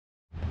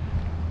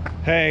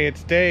Hey,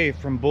 it's Dave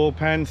from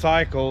Bullpen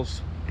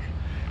Cycles,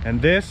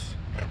 and this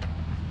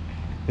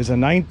is a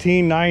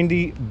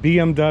 1990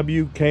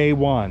 BMW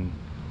K1.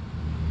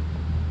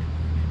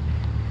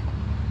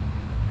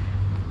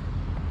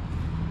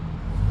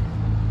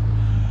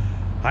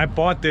 I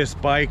bought this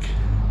bike,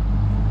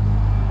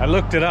 I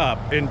looked it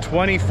up, in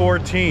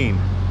 2014.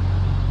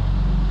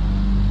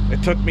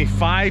 It took me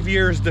 5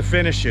 years to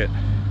finish it.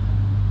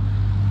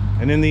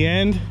 And in the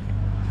end,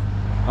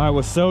 I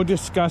was so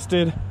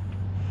disgusted,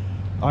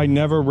 I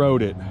never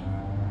rode it.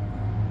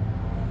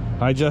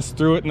 I just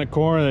threw it in the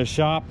corner of the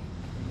shop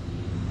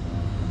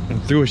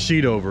and threw a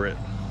sheet over it.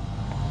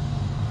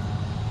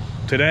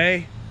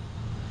 Today,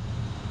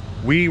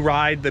 we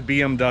ride the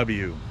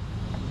BMW.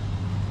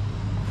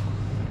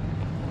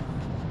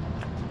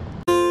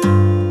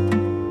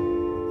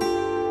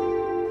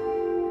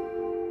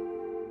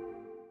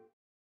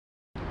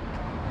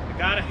 I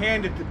gotta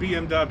hand it to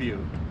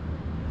BMW.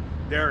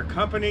 They're a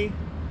company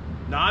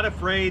not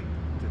afraid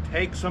to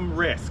take some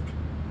risk.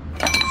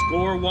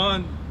 Score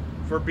one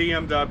for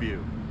BMW.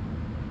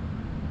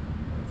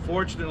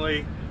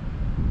 Unfortunately,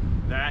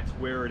 that's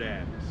where it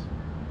ends.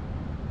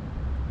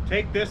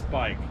 Take this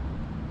bike.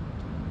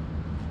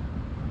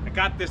 I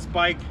got this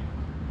bike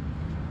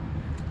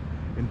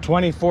in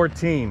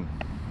 2014.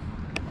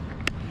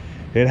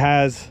 It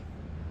has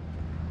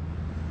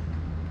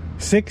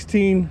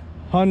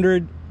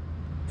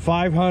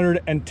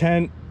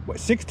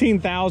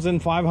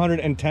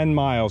 16,510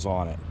 miles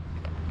on it.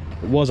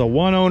 It was a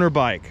one-owner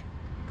bike.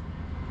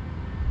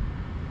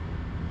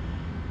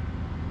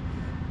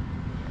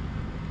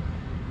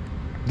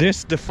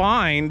 This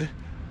defined,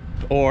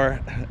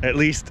 or at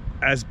least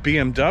as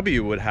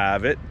BMW would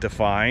have it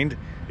defined,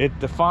 it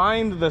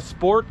defined the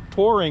sport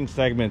touring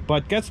segment.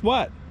 But guess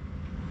what?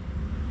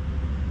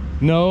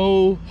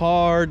 No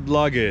hard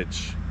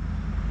luggage.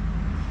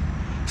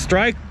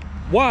 Strike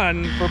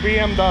one for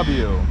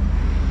BMW.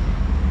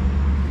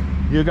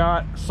 You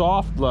got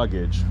soft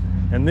luggage,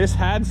 and this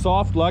had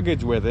soft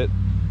luggage with it,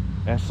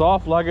 and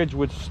soft luggage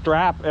would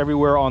strap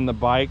everywhere on the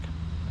bike,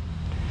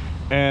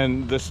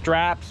 and the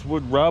straps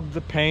would rub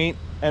the paint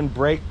and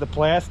break the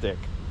plastic.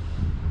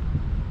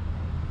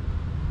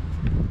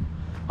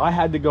 I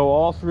had to go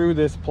all through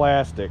this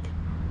plastic.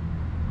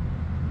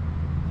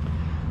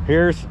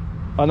 Here's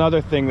another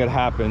thing that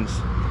happens.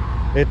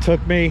 It took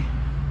me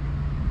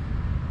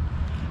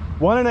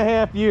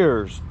 1.5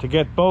 years to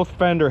get both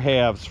fender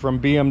halves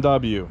from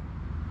BMW.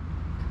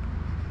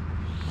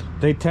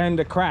 They tend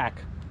to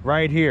crack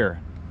right here.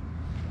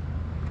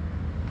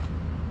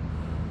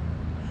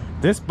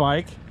 This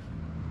bike,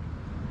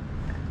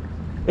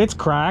 it's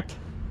cracked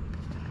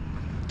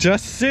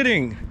just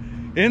sitting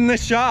in the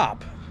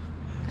shop.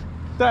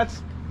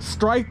 That's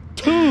strike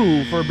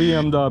two for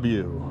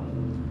BMW.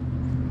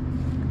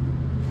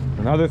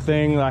 Another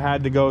thing I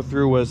had to go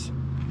through was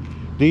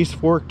these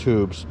fork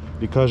tubes,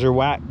 because they're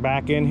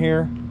back in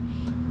here.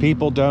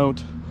 People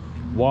don't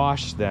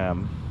wash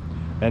them,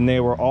 and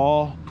they were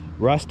all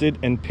rusted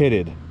and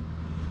pitted.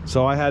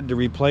 So I had to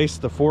replace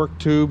the fork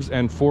tubes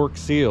and fork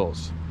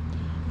seals.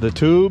 The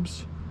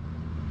tubes,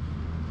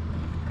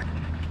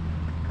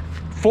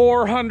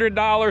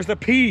 $400 a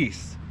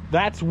piece.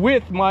 That's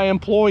with my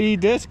employee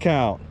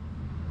discount.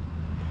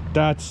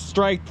 That's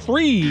strike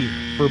three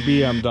for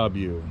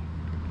BMW.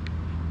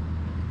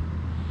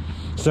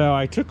 So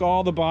I took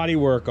all the body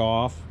work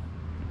off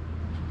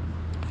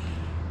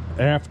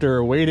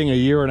after waiting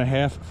 1.5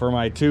 years for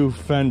my two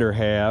fender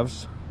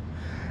halves,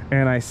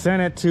 and I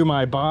sent it to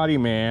my body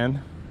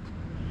man,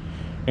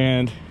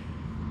 and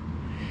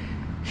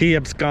he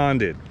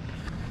absconded.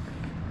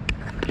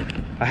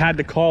 I had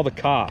to call the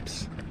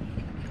cops.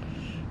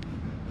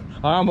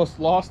 I almost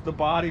lost the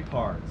body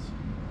parts.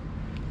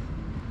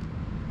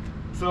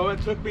 So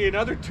it took me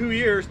another 2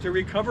 years to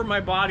recover my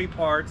body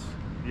parts,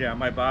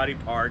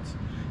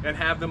 and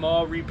have them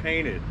all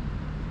repainted.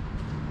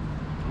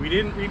 We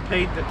didn't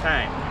repaint the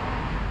tank.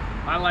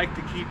 I like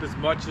to keep as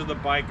much of the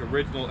bike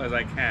original as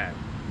I can.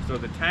 So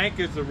the tank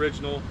is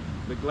original,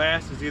 the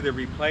glass is either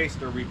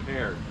replaced or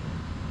repaired.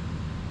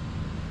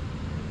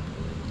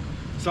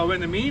 So in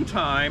the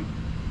meantime,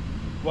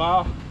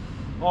 while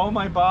all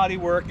my body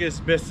work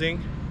is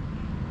missing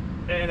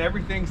and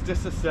everything's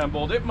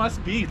disassembled, it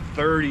must be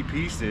 30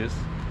 pieces,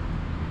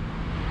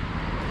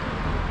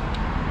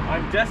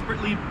 I'm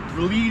desperately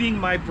bleeding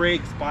my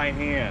brakes by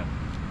hand,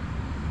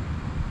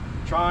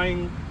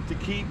 trying to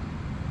keep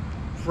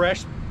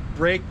fresh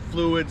brake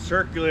fluid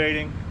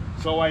circulating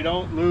so I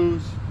don't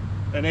lose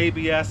an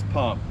ABS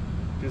pump,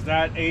 because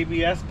that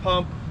ABS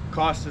pump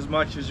costs as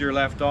much as your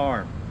left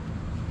arm.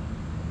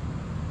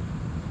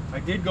 I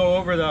did go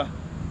over the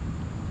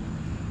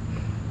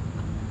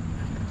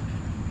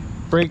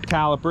brake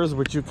calipers,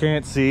 which you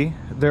can't see.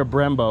 They're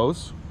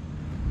Brembos,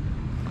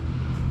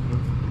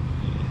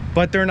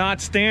 but they're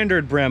not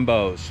standard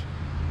Brembos.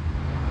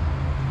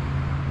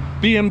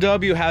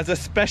 BMW has a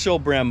special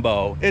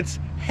Brembo. It's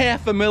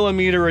 0.5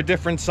 millimeter a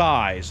different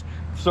size,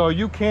 so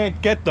you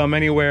can't get them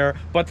anywhere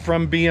but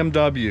from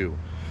BMW.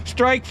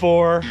 Strike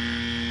four.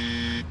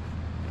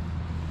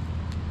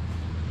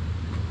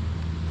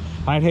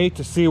 I'd hate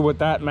to see what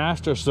that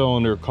master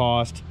cylinder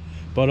cost,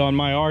 but on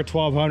my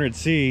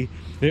R1200C,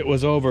 it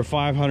was over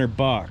 500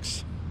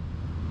 bucks.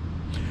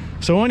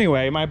 So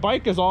anyway, my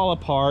bike is all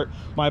apart.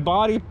 My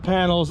body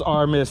panels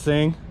are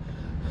missing.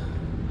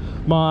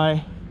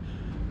 My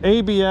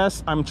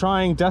ABS, I'm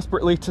trying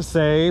desperately to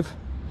save.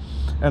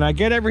 And I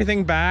get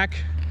everything back,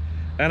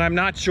 and I'm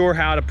not sure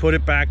how to put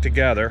it back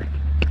together.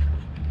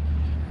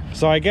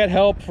 So I get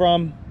help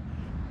from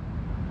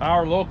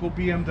our local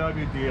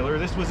BMW dealer.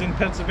 This was in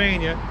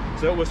Pennsylvania,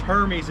 so it was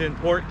Hermes in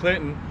Port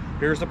Clinton.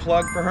 Here's a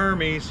plug for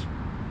Hermes.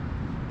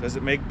 Does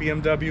it make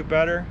BMW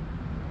better?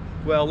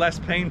 Well, less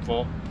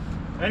painful.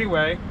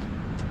 Anyway,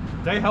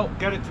 they helped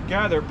get it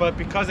together, but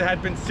because it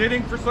had been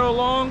sitting for so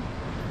long,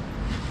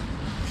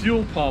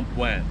 fuel pump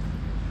went.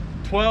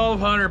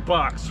 1,200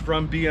 bucks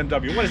from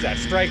BMW. What is that,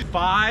 strike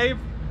 5?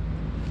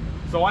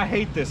 So I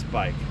hate this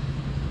bike.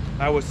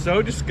 I was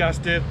so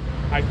disgusted,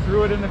 I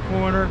threw it in the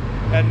corner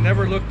and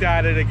never looked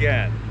at it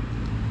again.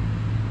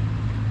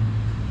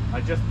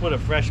 I just put a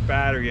fresh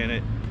battery in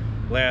it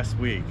last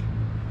week.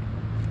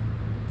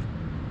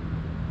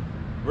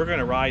 We're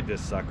gonna ride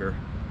this sucker.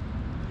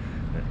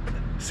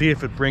 See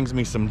if it brings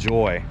me some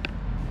joy.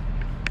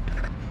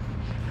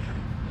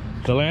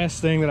 The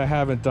last thing that I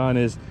haven't done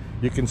is,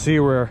 you can see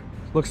where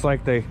looks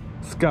like they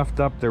scuffed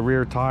up the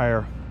rear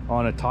tire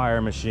on a tire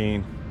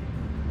machine,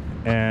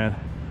 and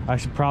I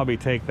should probably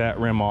take that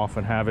rim off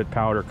and have it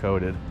powder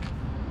coated.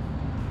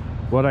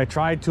 What I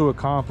tried to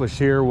accomplish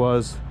here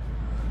was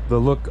the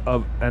look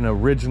of an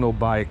original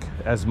bike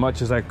as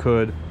much as I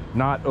could,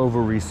 not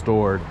over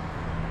restored,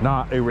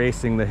 not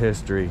erasing the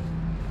history.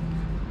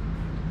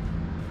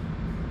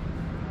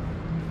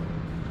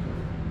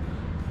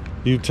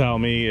 You tell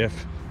me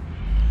if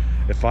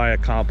I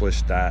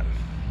accomplished that.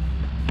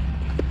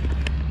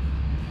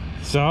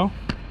 So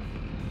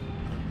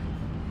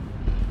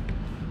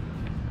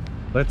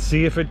let's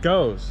see if it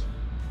goes.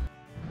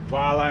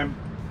 While I'm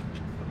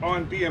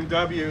on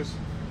BMWs,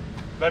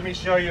 let me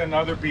show you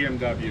another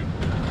BMW.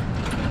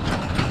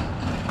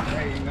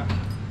 Hey, no.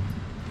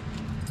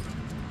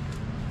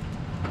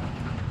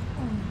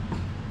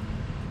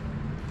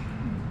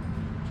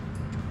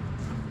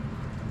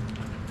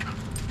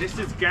 This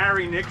is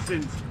Gary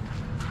Nixon's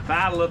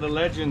Battle of the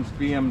Legends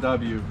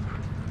BMW.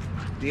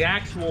 The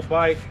actual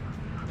bike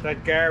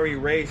that Gary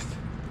raced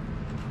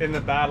in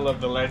the Battle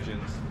of the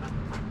Legends.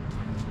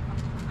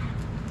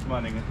 Come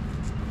on, Inga.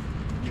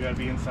 You gotta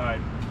be inside.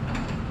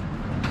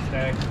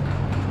 Stay.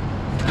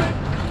 Stay.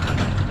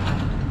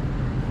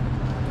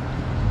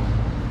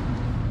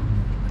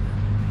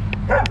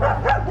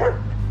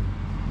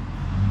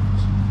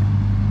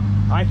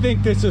 I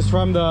think this is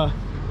from the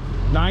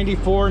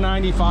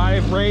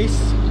 94-95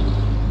 race.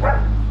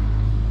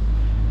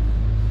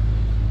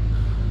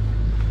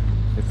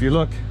 If you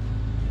look,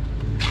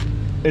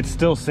 it's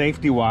still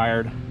safety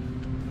wired.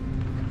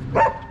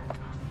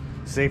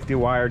 Safety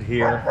wired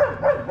here.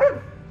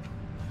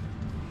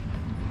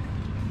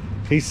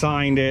 He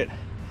signed it.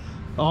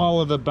 All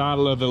of the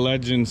Battle of the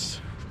Legends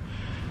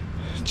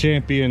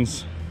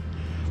champions,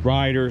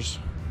 riders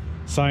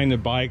signed the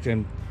bike,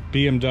 and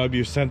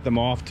BMW sent them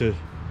off to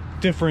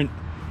different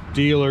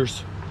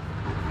dealers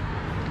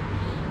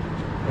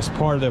as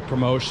part of the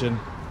promotion.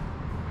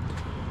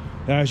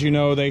 As you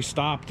know, they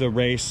stopped the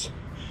race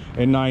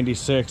in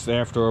 '96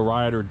 after a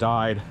rider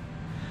died.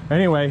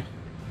 Anyway,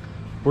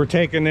 we're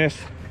taking this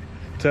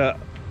to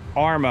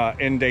ARMA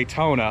in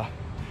Daytona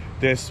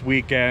this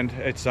weekend.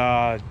 It's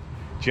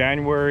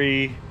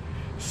January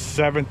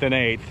 7th and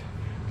 8th.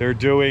 They're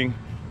doing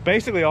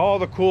basically all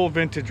the cool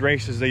vintage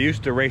races they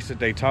used to race at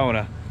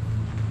Daytona.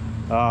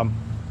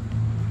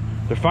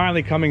 They're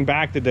finally coming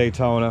back to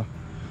Daytona,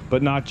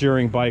 but not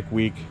during bike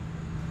week.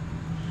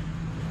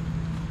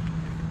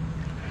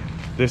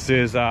 This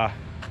is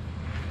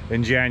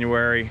in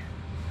January,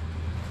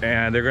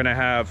 and they're gonna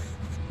have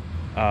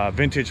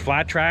vintage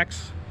flat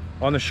tracks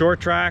on the short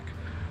track,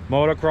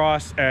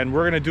 motocross, and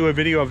we're gonna do a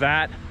video of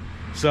that.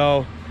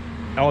 So,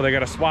 oh, they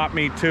got a swap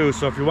meet too,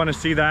 so if you want to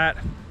see that,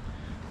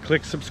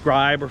 click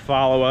subscribe or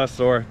follow us,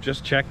 or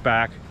just check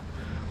back.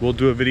 We'll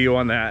do a video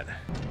on that.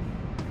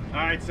 All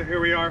right, so here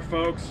we are,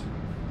 folks.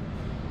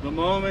 The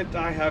moment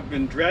I have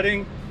been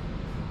dreading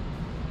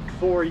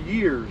for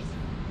years.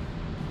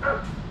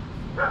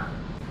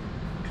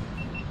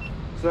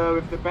 So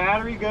if the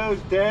battery goes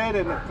dead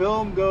and the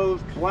film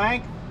goes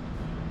blank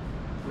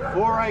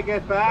before I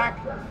get back,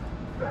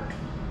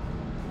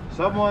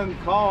 someone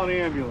call an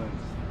ambulance.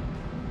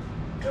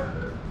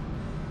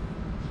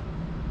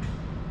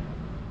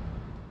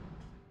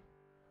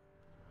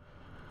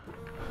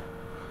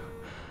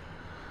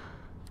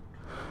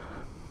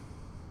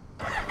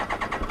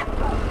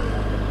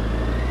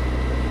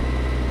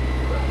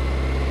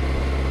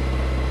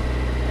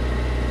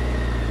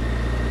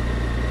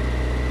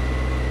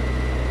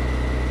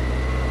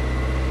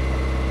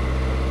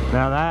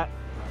 Now that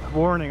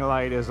warning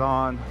light is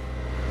on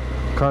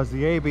because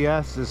the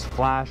ABS is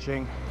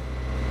flashing,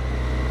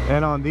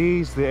 and on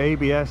these the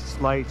ABS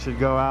light should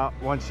go out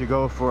once you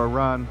go for a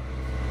run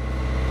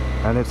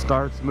and it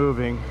starts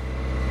moving.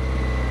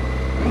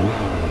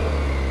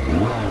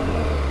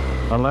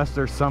 Unless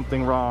there's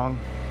something wrong.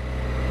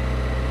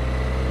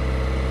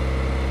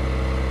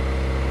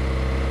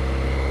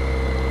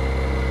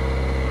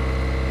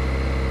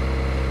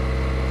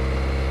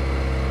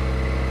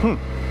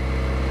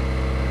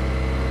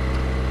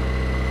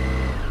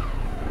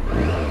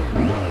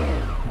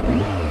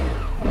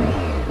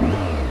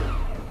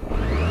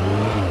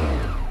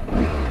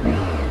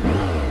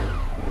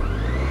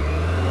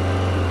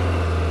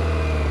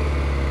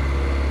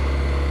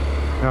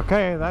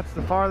 Okay, that's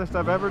the farthest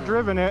I've ever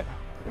driven it.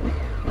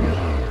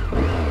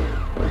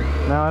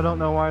 Now I don't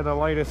know why the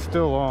light is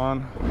still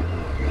on.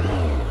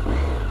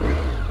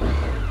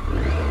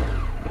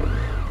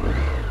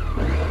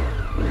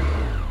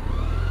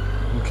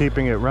 I'm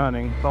keeping it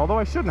running, although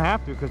I shouldn't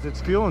have to because it's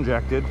fuel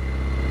injected.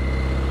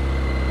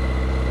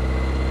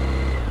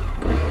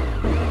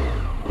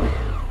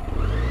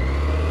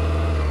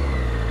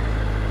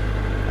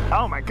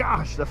 Oh my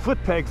gosh, the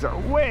foot pegs are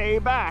way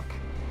back.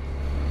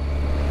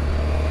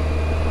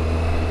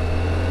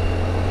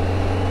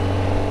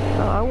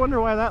 I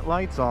wonder why that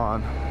light's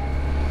on.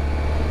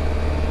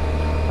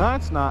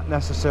 That's not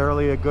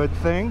necessarily a good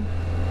thing.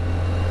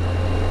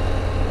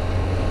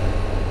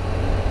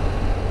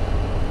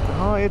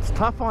 Oh, it's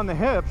tough on the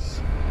hips.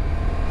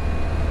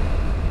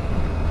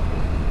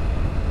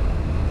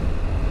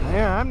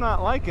 Yeah, I'm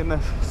not liking the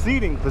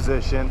seating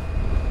position.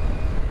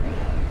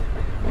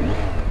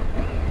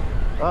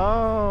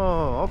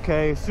 Oh,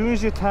 okay. As soon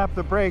as you tap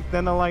the brake,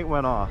 then the light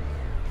went off.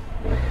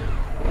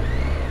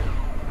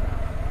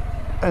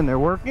 And they're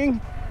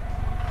working?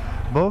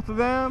 Both of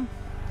them?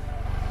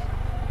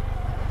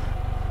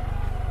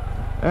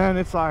 And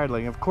it's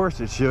idling. Of course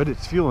it should.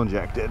 It's fuel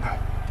injected.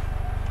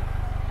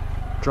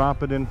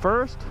 Drop it in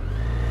first.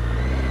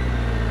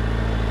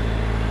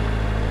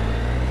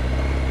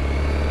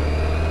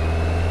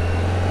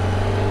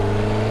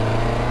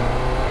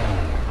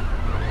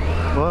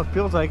 Well, it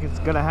feels like it's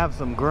gonna have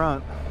some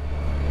grunt.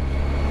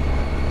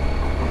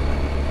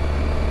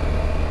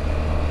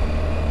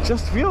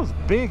 Just feels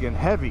big and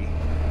heavy.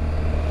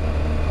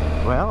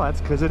 Well, that's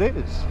because it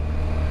is.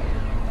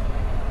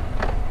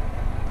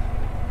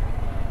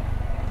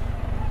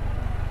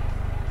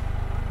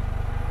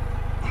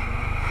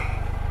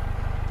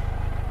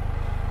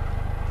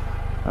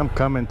 I'm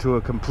coming to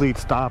a complete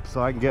stop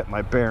so I can get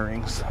my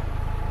bearings.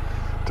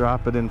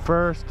 Drop it in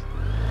first.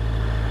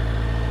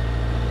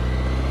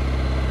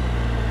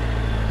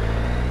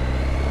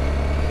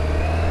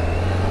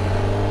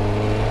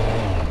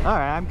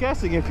 Alright, I'm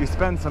guessing if you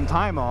spend some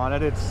time on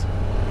it, it's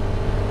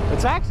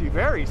actually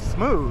very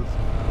smooth,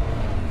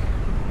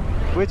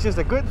 which is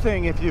a good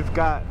thing if you've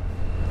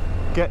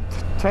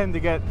tend to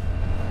get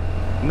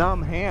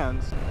numb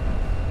hands.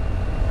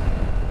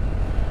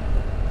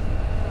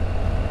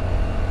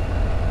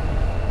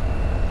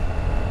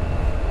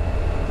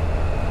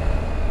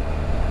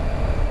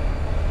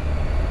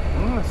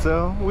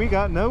 So we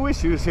got no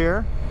issues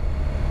here.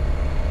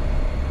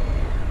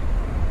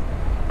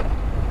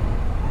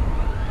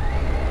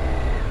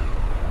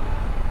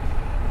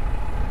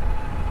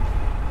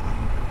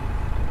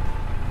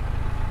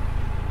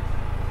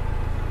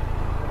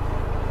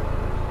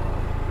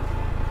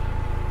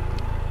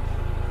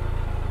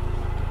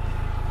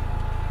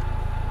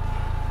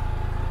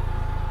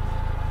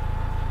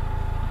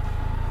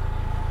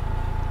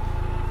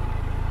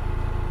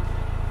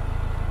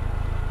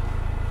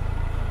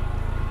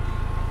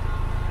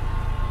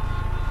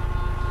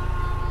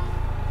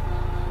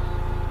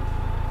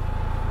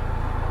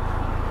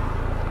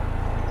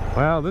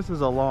 Well, this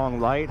is a long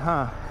light,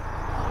 huh?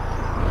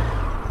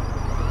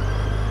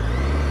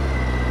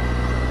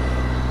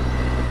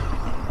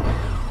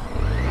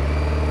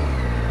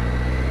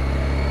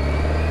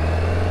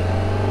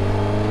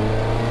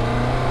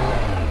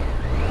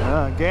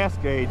 Gas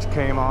gauge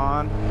came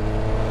on.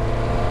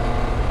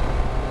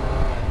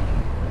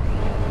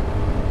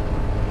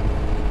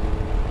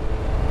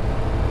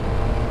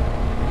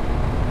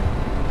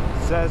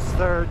 Says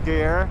third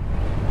gear.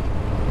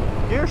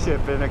 Gear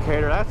shift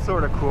indicator, that's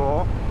sort of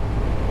cool.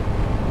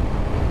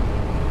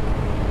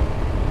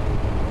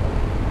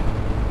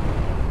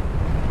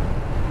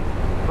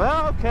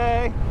 Well,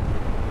 okay.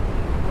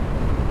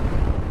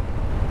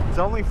 It's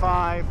only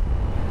 5.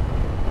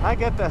 I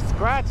get to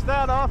scratch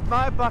that off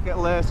my bucket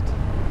list.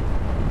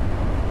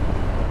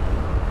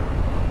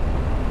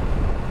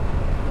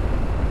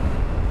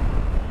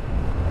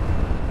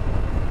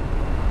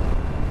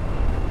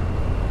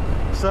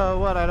 So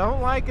what I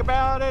don't like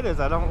about it is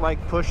I don't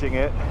like pushing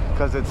it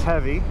because it's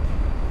heavy.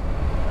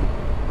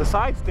 The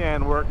side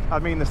stand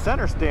the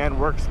center stand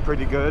works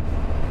pretty good,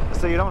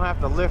 so you don't have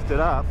to lift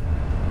it up.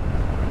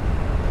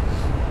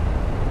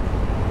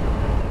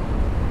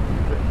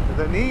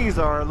 The knees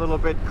are a little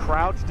bit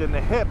crouched in the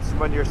hips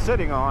when you're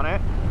sitting on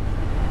it.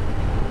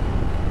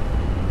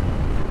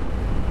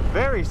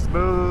 Very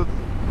smooth.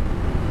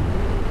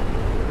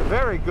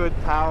 Very good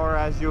power,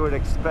 as you would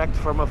expect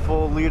from a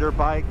full liter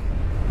bike.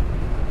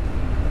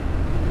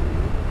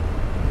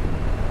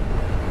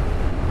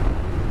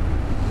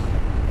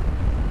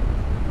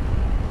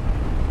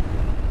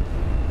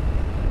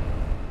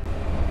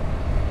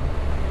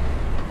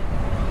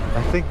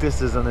 think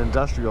this is an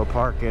industrial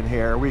park in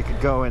here. We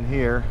could go in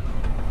here.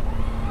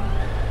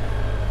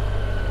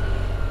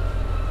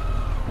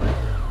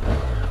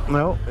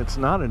 No, it's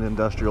not an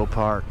industrial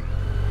park.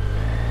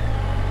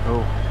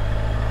 Oh.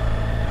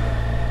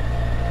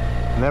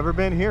 Never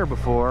been here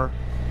before.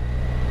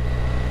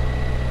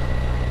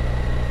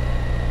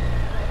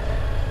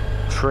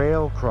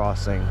 Trail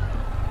crossing.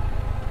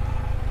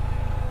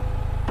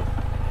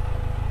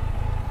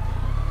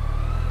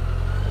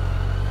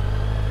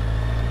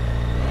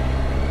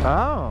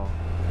 Oh.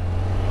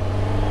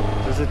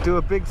 Does it do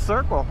a big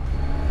circle?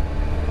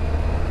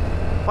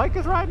 Bike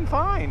is riding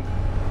fine.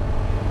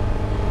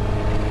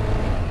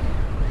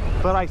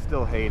 But I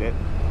still hate it.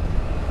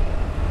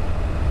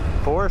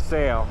 For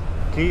sale.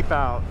 Keep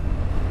out.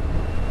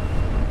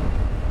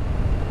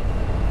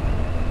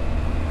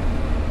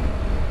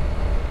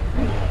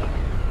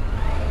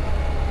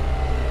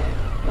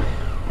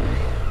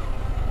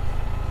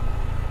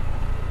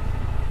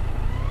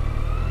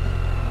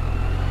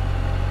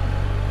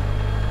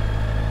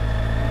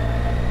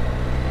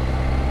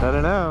 I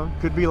don't know.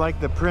 Could be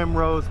like the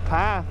Primrose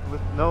Path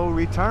with no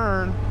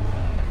return.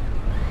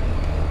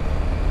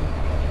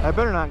 I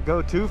better not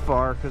go too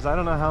far because I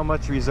don't know how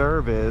much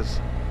reserve is.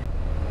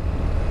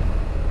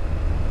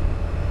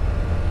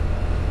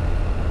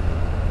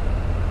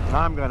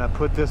 I'm gonna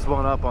put this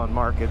one up on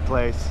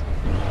Marketplace.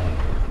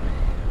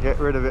 Get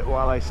rid of it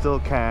while I still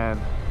can.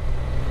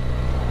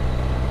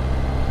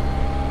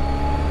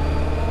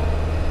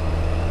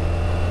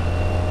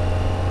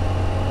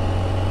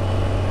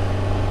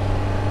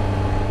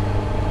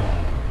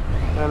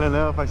 I don't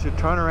know if I should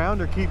turn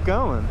around or keep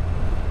going.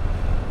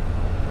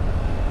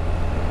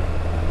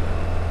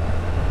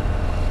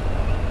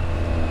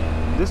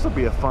 This will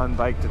be a fun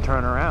bike to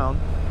turn around.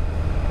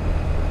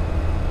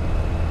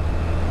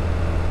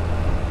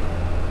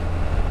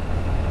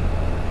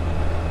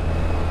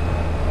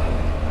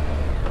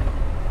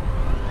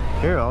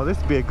 Here, oh, this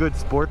would be a good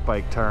sport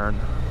bike turn.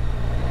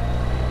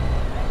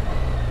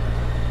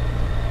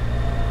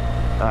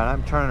 Alright,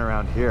 I'm turning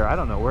around here. I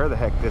don't know where the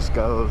heck this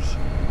goes.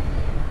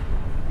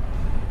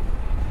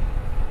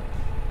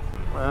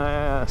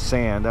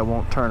 Sand. I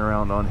won't turn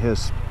around on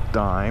his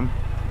dime.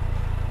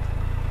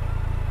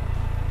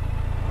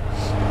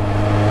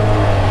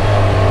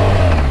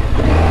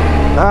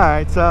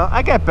 Alright, so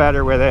I get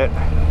better with it.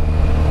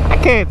 I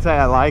can't say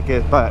I like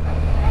it, but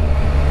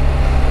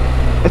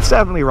it's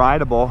definitely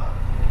rideable.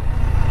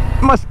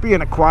 It must be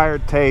an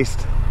acquired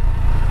taste.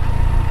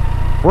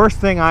 Worst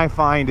thing I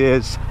find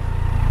is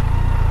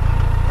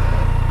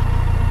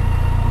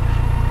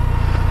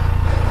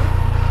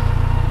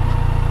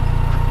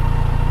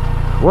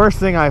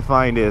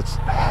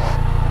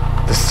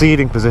the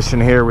seating position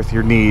here with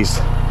your knees.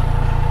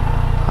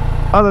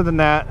 Other than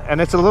that,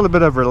 and it's a little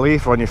bit of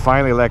relief when you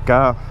finally let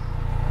go.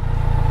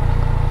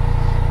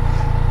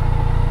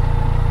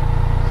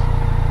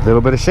 A little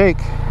bit of shake,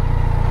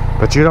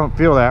 but you don't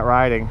feel that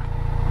riding.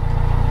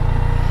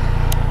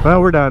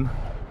 Well, we're done.